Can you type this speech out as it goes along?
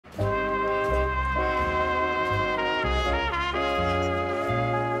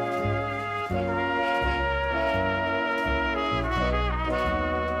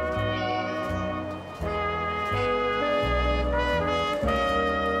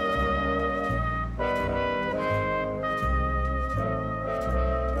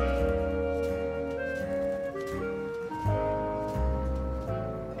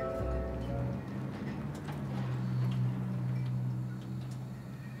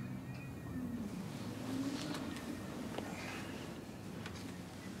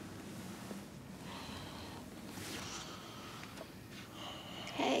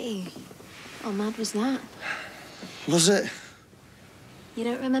How mad was that? Was it? You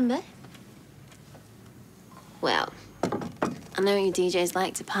don't remember? Well, I know you DJs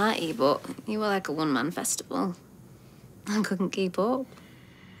like to party, but you were like a one-man festival. I couldn't keep up.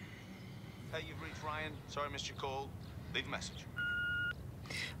 Hey, you've reached Ryan. Sorry I missed your call. Leave a message.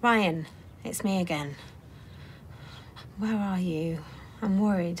 Ryan, it's me again. Where are you? I'm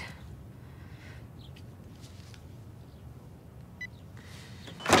worried.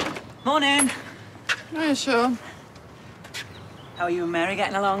 Morning. Are you sure? How are you and Mary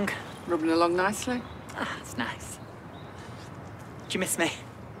getting along? Rubbing along nicely. Ah, that's nice. Do you miss me?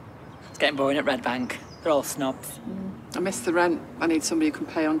 It's getting boring at Red Bank. They're all snobs. I miss the rent. I need somebody who can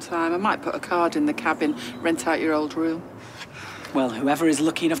pay on time. I might put a card in the cabin, rent out your old room. Well, whoever is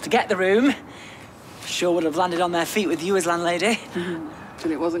lucky enough to get the room sure would have landed on their feet with you as landlady.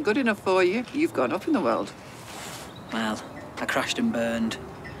 Till it wasn't good enough for you, you've gone up in the world. Well, I crashed and burned.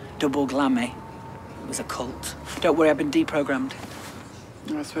 Double glammy. It was a cult. Don't worry, I've been deprogrammed.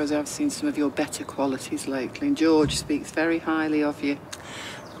 I suppose I've seen some of your better qualities lately, and George speaks very highly of you.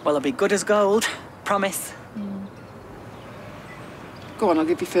 Well, I'll be good as gold. Promise. Go on, I'll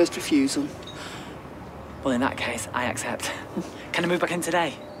give you first refusal. Well, in that case, I accept. Can I move back in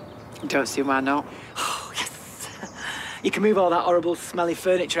today? Don't see why not. Oh, yes. You can move all that horrible, smelly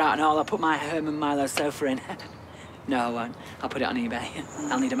furniture out and all. I'll put my Herman Milo sofa in. No, I won't. I'll put it on eBay.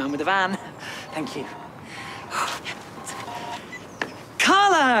 I'll need a man with a van. Thank you.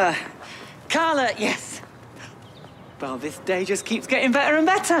 Carla! Carla, yes. Well, this day just keeps getting better and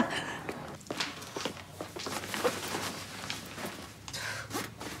better.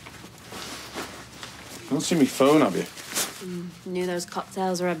 You don't see me phone, have you? Knew those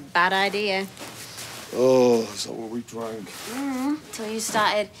cocktails were a bad idea. Oh, is that what we drank? Till you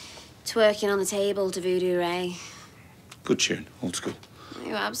started twerking on the table to Voodoo Ray. Good tune, old school.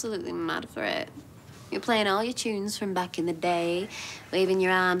 You were absolutely mad for it. You were playing all your tunes from back in the day, waving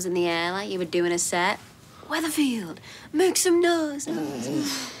your arms in the air like you were doing a set. Weatherfield, make some noise.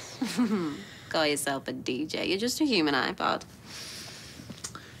 Call yourself a DJ. You're just a human iPod.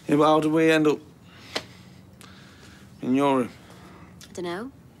 Yeah, but how did we end up in your room? I don't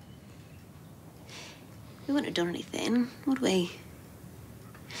know. We wouldn't have done anything, would we?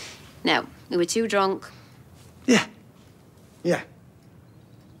 No, we were too drunk. Yeah. Yeah.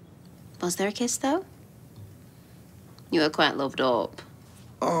 Was there a kiss, though? You were quite loved up.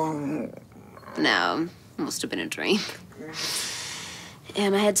 Oh. No, must have been a dream.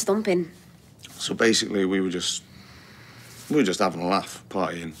 Yeah, my head's thumping. So basically, we were just having a laugh,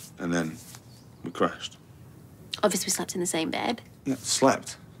 partying, and then we crashed. Obviously, we slept in the same bed. Yeah,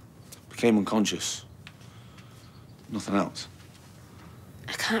 slept. Became unconscious. Nothing else.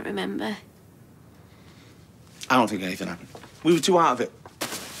 I can't remember. I don't think anything happened. We were too out of it.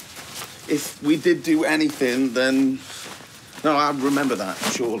 If we did do anything, then... No, I remember that,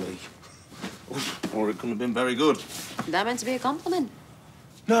 surely. Or it couldn't have been very good. That meant to be a compliment.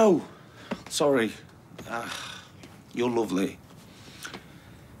 No. Sorry. You're lovely.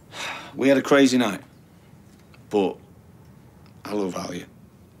 We had a crazy night. But I love Alia.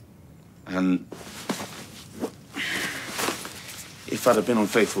 And if I'd have been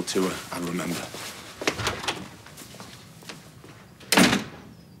unfaithful to her, I'd remember.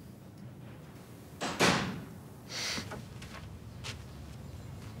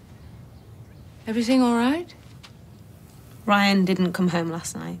 Everything all right? Ryan didn't come home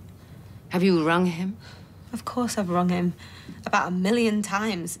last night. Have you rung him? Of course I've rung him. About 1 million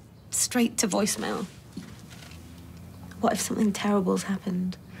times. Straight to voicemail. What if something terrible's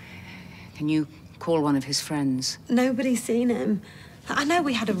happened? Can you call one of his friends? Nobody's seen him. I know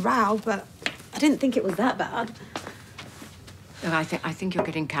we had a row, but I didn't think it was that bad. Look, I think you're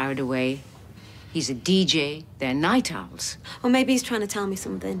getting carried away. He's a DJ. They're night owls. Or maybe he's trying to tell me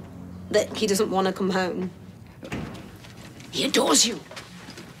something. That he doesn't want to come home. He adores you.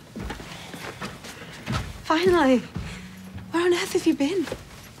 Finally. Where on earth have you been?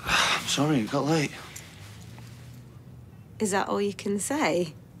 I'm sorry, it got late. Is that all you can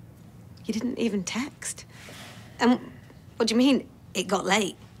say? You didn't even text. And what do you mean, it got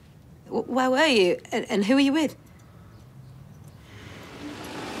late? Where were you? And who were you with?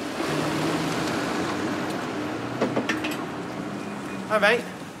 Hi, mate.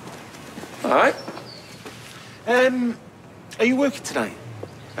 All right. Are you working tonight?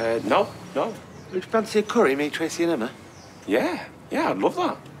 No. Would you fancy a curry, me, Tracy and Emma? Yeah, I'd love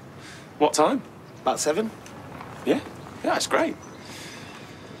that. What time? About 7? Yeah, it's great.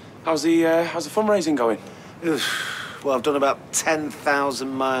 How's the fundraising going? Well, I've done about 10,000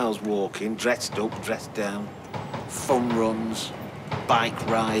 miles walking, dressed up, dressed down, fun runs, bike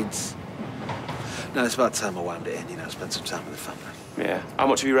rides. No, it's about time I wound it in, you know, spend some time with the family. Yeah. How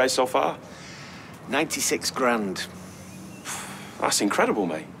much have you raised so far? 96 grand. That's incredible,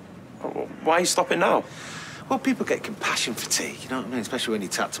 mate. Why are you stopping now? Well, people get compassion fatigue, you know what I mean? Especially when you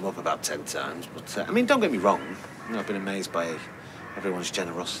tap them up about 10 times. But, I mean, don't get me wrong. You know, I've been amazed by everyone's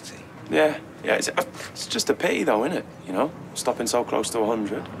generosity. Yeah. It's just a pity, though, isn't it? You know, stopping so close to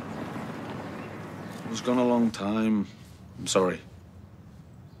 100. It's gone a long time. I'm sorry.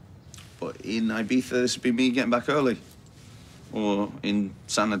 But in Ibiza, this would be me getting back early. Or in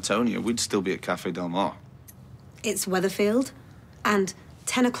San Antonio, we'd still be at Cafe Del Mar. It's Weatherfield, and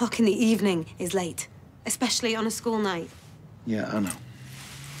 10 o'clock in the evening is late, especially on a school night. Yeah, I know.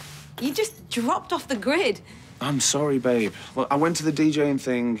 You just dropped off the grid. I'm sorry, babe. Well, I went to the DJing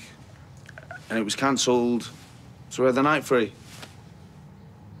thing, and it was cancelled, so we had the night free.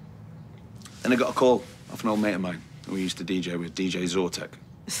 Then I got a call off an old mate of mine who we used to DJ with, DJ Zortek.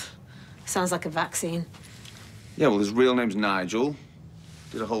 Sounds like a vaccine. Yeah, well, his real name's Nigel.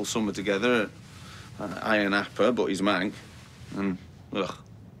 Did a whole summer together at Iron Appa, but he's mank. And, ugh,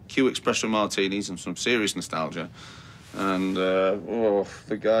 Q espresso martinis and some serious nostalgia. And,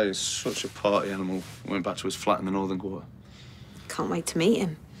 the guy is such a party animal. Went back to his flat in the Northern Quarter. Can't wait to meet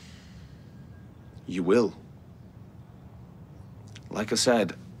him. You will. Like I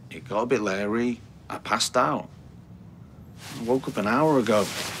said, it got a bit leery. I passed out. I woke up an hour ago.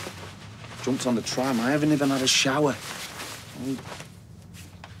 Jumped on the tram. I haven't even had a shower.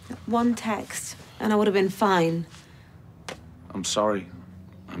 One text, and I would have been fine. I'm sorry.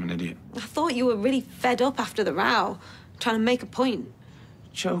 I'm an idiot. I thought you were really fed up after the row, trying to make a point.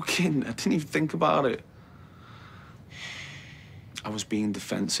 Joking. I didn't even think about it. I was being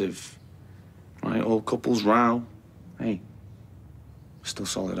defensive. Right? All couples row. Hey, we're still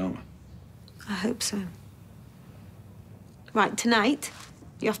solid, aren't we? I hope so. Right, tonight,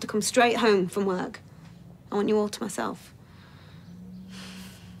 you have to come straight home from work. I want you all to myself.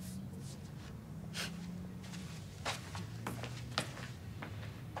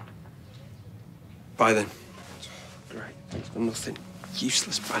 Bye then. Great, thanks for nothing.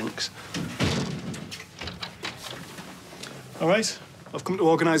 Useless banks. All right, I've come to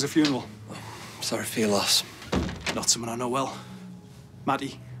organise a funeral. Sorry for your loss. Not someone I know well.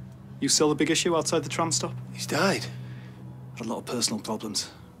 Matty, you still the big issue outside the tram stop? He's died. Had a lot of personal problems.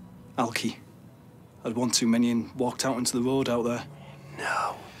 Alky. Had one too many and walked out into the road out there.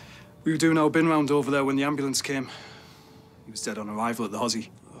 No. We were doing our bin round over there when the ambulance came. He was dead on arrival at the Hozzy.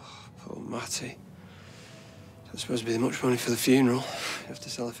 Oh, poor Matty. Not supposed to be much money for the funeral. You have to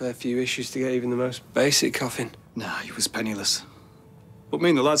sell a fair few issues to get even the most basic coffin. Nah, he was penniless. But me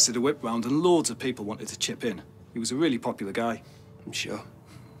and the lads did a whip round and loads of people wanted to chip in. He was a really popular guy. I'm sure.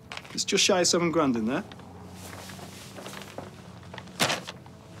 There's just shy of 7 grand in there.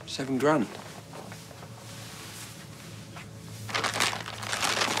 7 grand?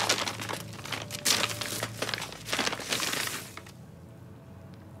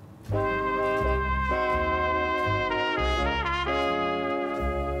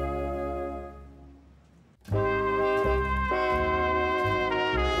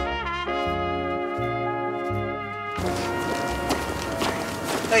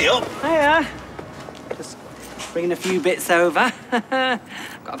 Hey up. Hiya. Just bringing a few bits over. Got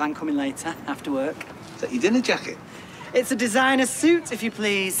a van coming later, after work. Is that your dinner jacket? It's a designer suit, if you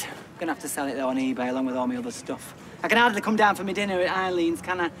please. Gonna have to sell it, though, on eBay, along with all my other stuff. I can hardly come down for my dinner at Eileen's,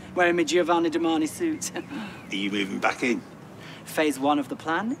 can I? Wearing my Giovanni Domani suit. Are you moving back in? Phase 1 of the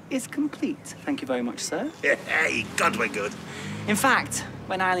plan is complete. Thank you very much, sir. Hey, God, we're good. In fact,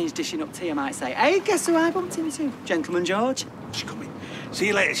 when Eileen's dishing up tea, I might say, hey, guess who I bumped into? Gentleman George. She's coming. See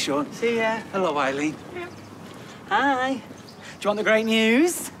you later, Sean. See ya. Hello, Eileen. Hi. Do you want the great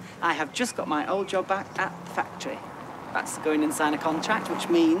news? I have just got my old job back at the factory. That's to go in and sign a contract, which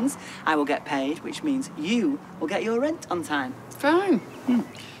means I will get paid, which means you will get your rent on time. Fine.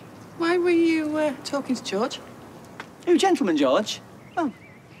 Why were you talking to George? Who, Gentleman George? Well,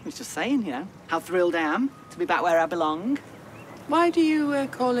 I was just saying, you know, how thrilled I am to be back where I belong. Why do you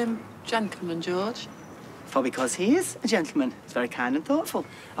call him Gentleman George? For because he is a gentleman. He's very kind and thoughtful.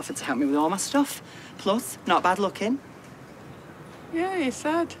 Offered to help me with all my stuff. Plus, not bad looking. Yeah, he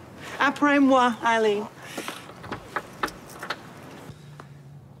said. Après-moi, Eileen.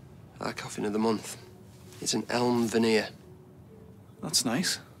 Our coffin of the month. It's an elm veneer. That's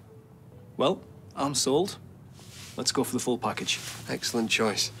nice. Well, I'm sold. Let's go for the full package. Excellent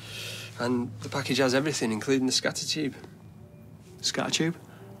choice. And the package has everything, including the scatter tube. Scatter tube?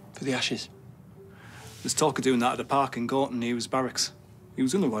 For the ashes. There's talk of doing that at a park in Gorton near his barracks. He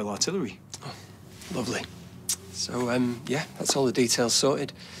was in the Royal Artillery. Oh, lovely. So, yeah, that's all the details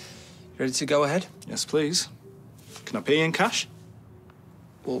sorted. Ready to go ahead? Yes, please. Can I pay you in cash?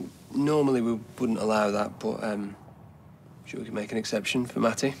 Well, normally we wouldn't allow that, but sure we can make an exception for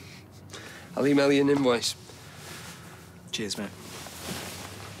Matty. I'll email you an invoice. Cheers, mate.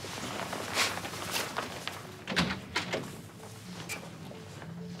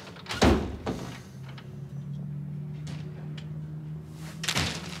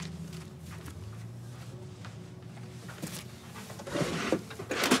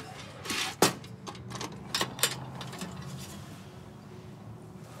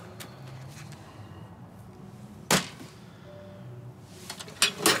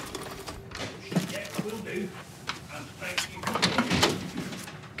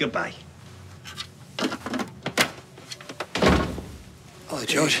 Goodbye. Hello,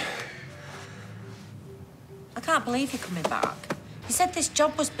 George. I can't believe you're coming back. You said this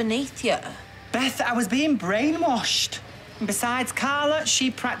job was beneath you. Beth, I was being brainwashed. And besides, Carla,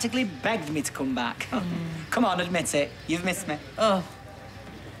 she practically begged me to come back. Come on, admit it. You've missed me. Oh.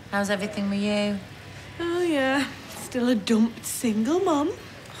 How's everything with you? Oh, yeah. Still a dumped single mum.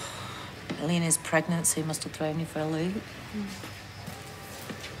 Alina's pregnancy must have thrown you for a loop.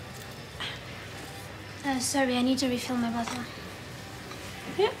 Sorry, I need to refill my bottle.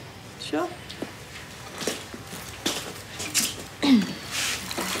 Yeah, sure.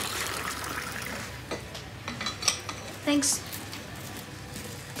 Thanks.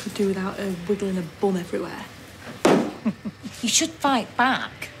 Could do without her wiggling a bum everywhere. You should fight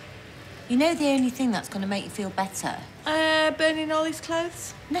back. You know the only thing that's going to make you feel better? Burning all his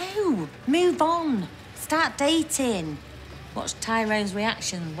clothes? No, move on. Start dating. Watch Tyrone's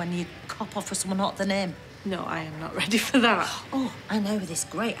reaction when you cop off with someone hotter than him. No, I am not ready for that. Oh, I know this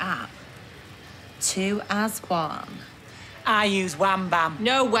great app. 2 as 1. I use Wham Bam.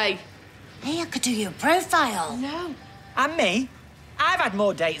 No way. Hey, I could do you a profile. No. And me? I've had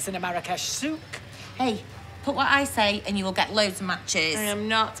more dates than a Marrakesh souk. Hey, put what I say and you will get loads of matches. I am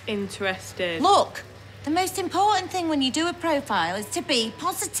not interested. Look, the most important thing when you do a profile is to be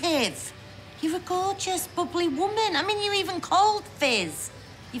positive. You're a gorgeous, bubbly woman. I mean, you're even called Fizz.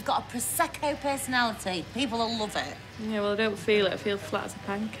 You've got a Prosecco personality. People will love it. Yeah, well, I don't feel it. I feel flat as a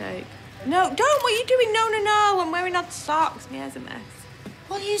pancake. No, don't. What are you doing? No, no, no. I'm wearing odd socks. My hair's a mess.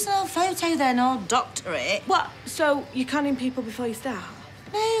 Well, use an old photo then, or doctor it. What? So you're conning people before you start?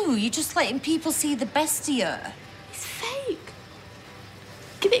 No, you're just letting people see the best of you. It's fake.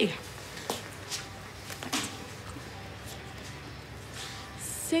 Give it here.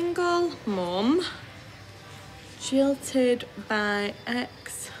 Single mum, jilted by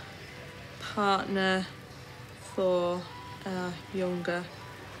ex-partner for a younger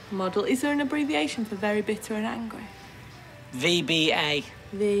model. Is there an abbreviation for very bitter and angry? VBA.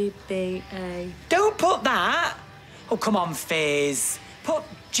 VBA. Don't put that. Oh, come on, Fizz. Put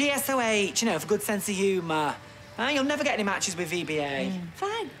GSOH, you know, for good sense of humour. You'll never get any matches with VBA.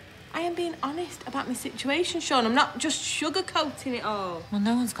 Fine. I am being honest about my situation, Sean. I'm not just sugarcoating it all. Well,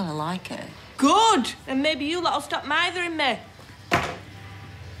 no one's gonna like it. Good! And maybe you lot will stop mithering me.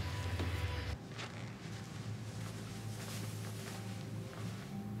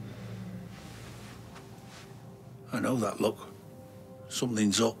 I know that look.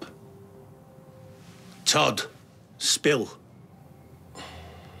 Something's up. Todd, spill. I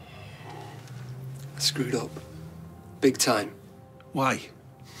screwed up. Big time. Why?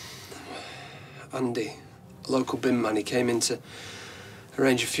 Andy, a local bin man, he came in to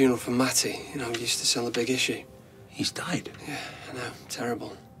arrange a funeral for Matty. You know, he used to sell a big issue. He's died? Yeah, I know.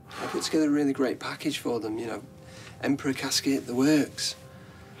 Terrible. I put together a really great package for them, you know. Emperor casket, the works.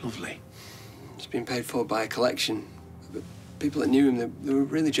 Lovely. It's been paid for by a collection. But people that knew him, they were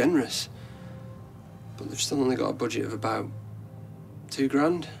really generous. But they've still only got a budget of about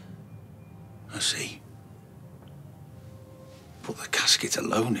 £2,000. I see. But the casket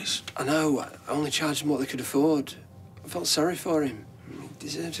alone is... I know. I only charged them what they could afford. I felt sorry for him. He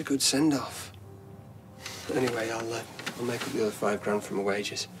deserves a good send-off. Anyway, I'll make up the other £5,000 from my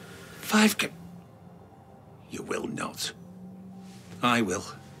wages. £5,000? You will not. I will.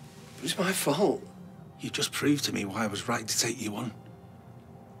 It was my fault. You just proved to me why I was right to take you on.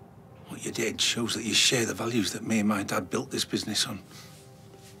 What you did shows that you share the values that me and my dad built this business on.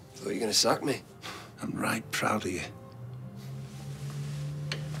 Thought you were going to sack me. I'm right proud of you.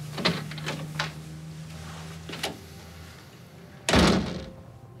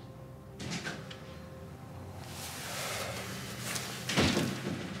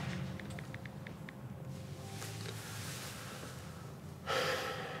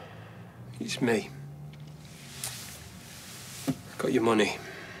 It's me. Got your money.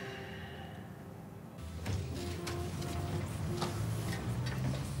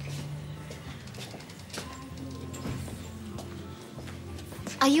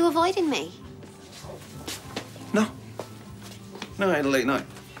 Are you avoiding me? No. No, I had a late night.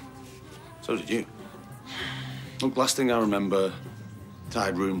 So did you. Look, last thing I remember,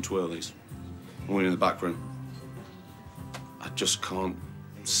 tied room twirlies. We were in the back room. I just can't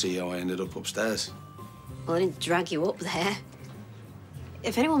see how I ended up upstairs. Well, I didn't drag you up there.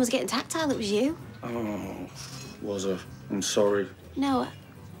 If anyone was getting tactile, it was you. Oh, was I? I'm sorry. No,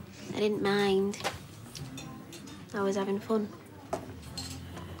 I didn't mind. I was having fun.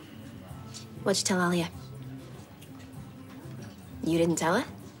 What'd you tell Alia? You didn't tell her?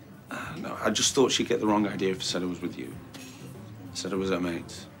 No, I just thought she'd get the wrong idea if I said I was with you. I said I was her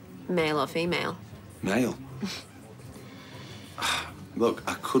mates. Male or female? Male. Look,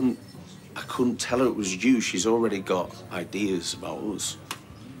 I couldn't tell her it was you. She's already got ideas about us.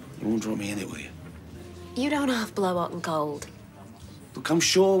 You won't draw me in it, will you? You don't half blow hot and cold. Look, I'm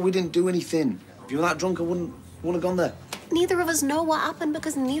sure we didn't do anything. If you were that drunk, I wouldn't have gone there. Neither of us know what happened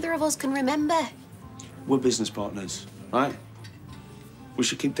because neither of us can remember. We're business partners, right? We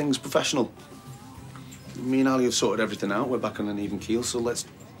should keep things professional. Me and Ali have sorted everything out. We're back on an even keel, so let's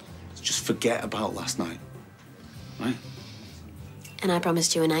just forget about last night, right? And I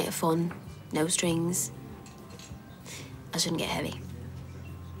promised you a night of fun, no strings. I shouldn't get heavy.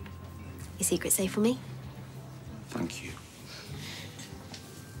 Your secret safe for me? Thank you.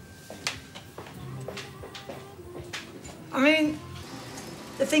 I mean,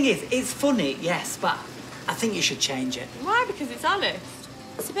 the thing is, it's funny, yes, but I think you should change it. Why? Because it's honest.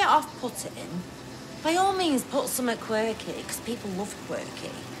 It's a bit off-putting. By all means, put something quirky, because people love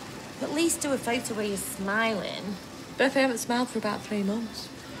quirky. But at least do a photo where you're smiling. Beth, I haven't smiled for about 3 months.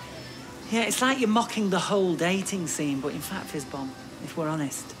 Yeah, it's like you're mocking the whole dating scene, but in fact, Fizzbomb, if we're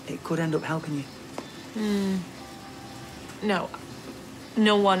honest, it could end up helping you. No.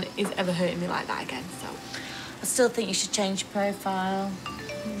 No one is ever hurting me like that again, so... I still think you should change your profile.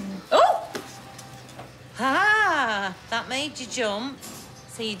 Oh! Ah, that made you jump.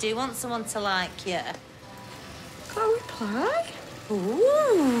 So you do want someone to like you. Got a reply?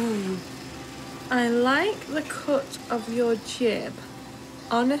 Ooh. I like the cut of your jib.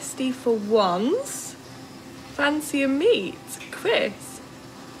 Honesty for once. Fancy a meet. Chris.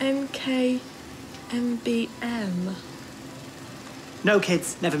 MK MBM. No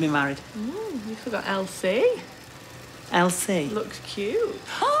kids, never been married. You forgot LC. LC? Looks cute.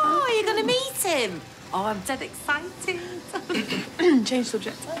 Oh, are you going to meet him? Oh, I'm dead excited. Change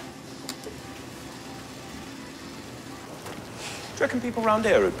subject. Do you reckon people round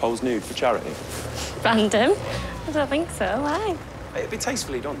here would pose nude for charity? Random? I don't think so. Why? It'd be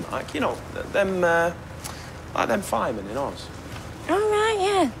tastefully done, like, you know, them firemen in Oz. Oh, right,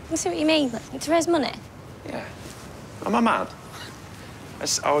 yeah. I see what you mean. Like, to raise money? Yeah. Am I mad?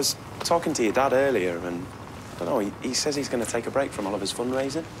 I was talking to your dad earlier, and I don't know, he says he's going to take a break from all of his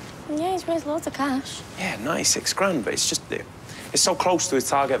fundraising. Yeah, he's raised loads of cash. Yeah, 96 grand, but it's just, it's so close to his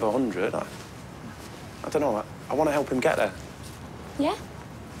target of 100. I don't know, I want to help him get there. Yeah?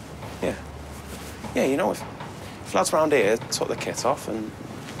 Yeah. Yeah, you know, if lads round here took the kit off and,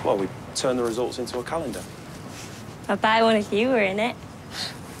 well, we turn the results into a calendar. I'd buy one if you were in it.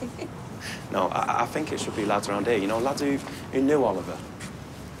 No, I think it should be lads around here, you know, lads who knew Oliver.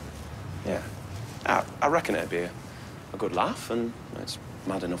 Yeah. I reckon it'd be a good laugh, and it's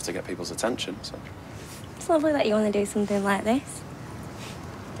mad enough to get people's attention, so... It's lovely that you want to do something like this.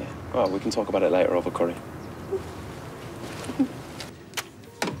 Yeah. Well, we can talk about it later over curry.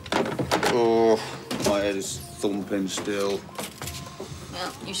 Oh, my head is thumping still.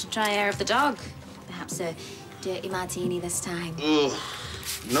 Well, you should try Air of the Dog. Perhaps a dirty martini this time. Ugh.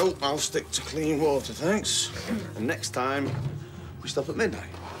 Nope, I'll stick to clean water, thanks. And next time, we stop at midnight.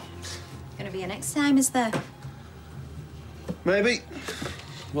 Gonna be a next time, is there? Maybe.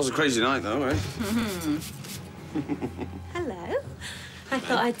 Was a crazy night, though, eh? Hello. I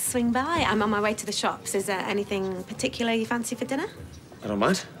thought I'd swing by. I'm on my way to the shops. Is there anything particular you fancy for dinner? I don't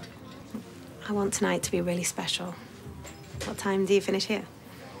mind. I want tonight to be really special. What time do you finish here?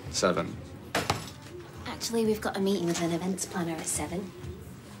 7. Actually, we've got a meeting with an events planner at 7.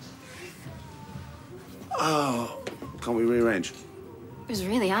 Oh, can't we rearrange? It was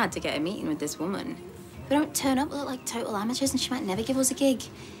really hard to get a meeting with this woman. If we don't turn up, we look like total amateurs and she might never give us a gig.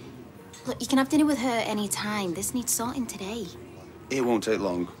 Look, you can have dinner with her any time. This needs sorting today. It won't take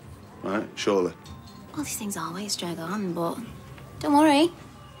long, right? Surely. Well, these things always drag on, but don't worry.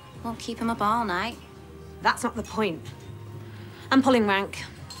 Won't keep him up all night. That's not the point. I'm pulling rank.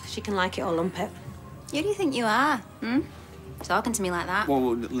 She can like it or lump it. Who do you think you are, Talking to me like that.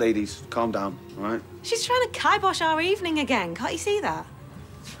 Well, ladies, calm down, all right? She's trying to kibosh our evening again. Can't you see that?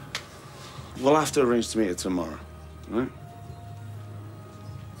 We'll have to arrange to meet her tomorrow, all right?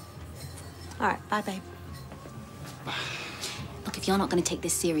 All right, bye, babe. Look, if you're not going to take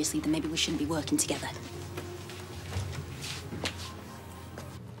this seriously, then maybe we shouldn't be working together.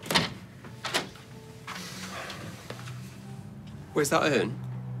 Where's that urn?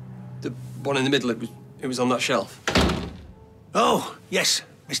 The one in the middle, it was on that shelf. Oh, yes.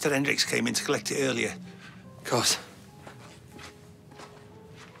 Mr. Hendricks came in to collect it earlier. Of course.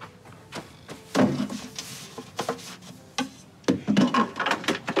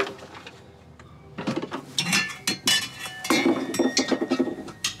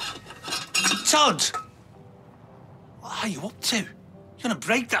 Todd! What are you up to? You're gonna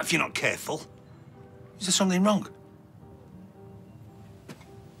break that if you're not careful. Is there something wrong?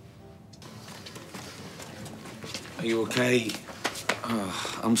 Are you okay?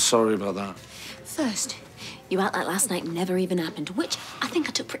 Oh, I'm sorry about that. First, you act like last night never even happened, which I think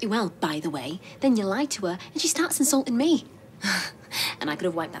I took pretty well, by the way. Then you lied to her, and she starts insulting me. And I could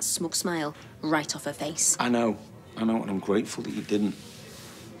have wiped that smug smile right off her face. I know, and I'm grateful that you didn't.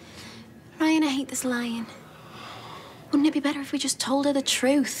 Ryan, I hate this lying. Wouldn't it be better if we just told her the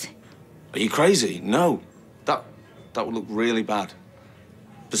truth? Are you crazy? No. That would look really bad.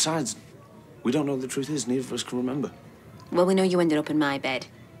 Besides, we don't know what the truth is. Neither of us can remember. Well, we know you ended up in my bed.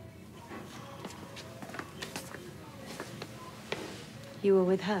 You were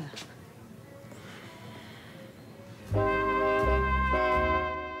with her?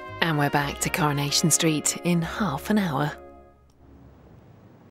 And we're back to Coronation Street in half an hour.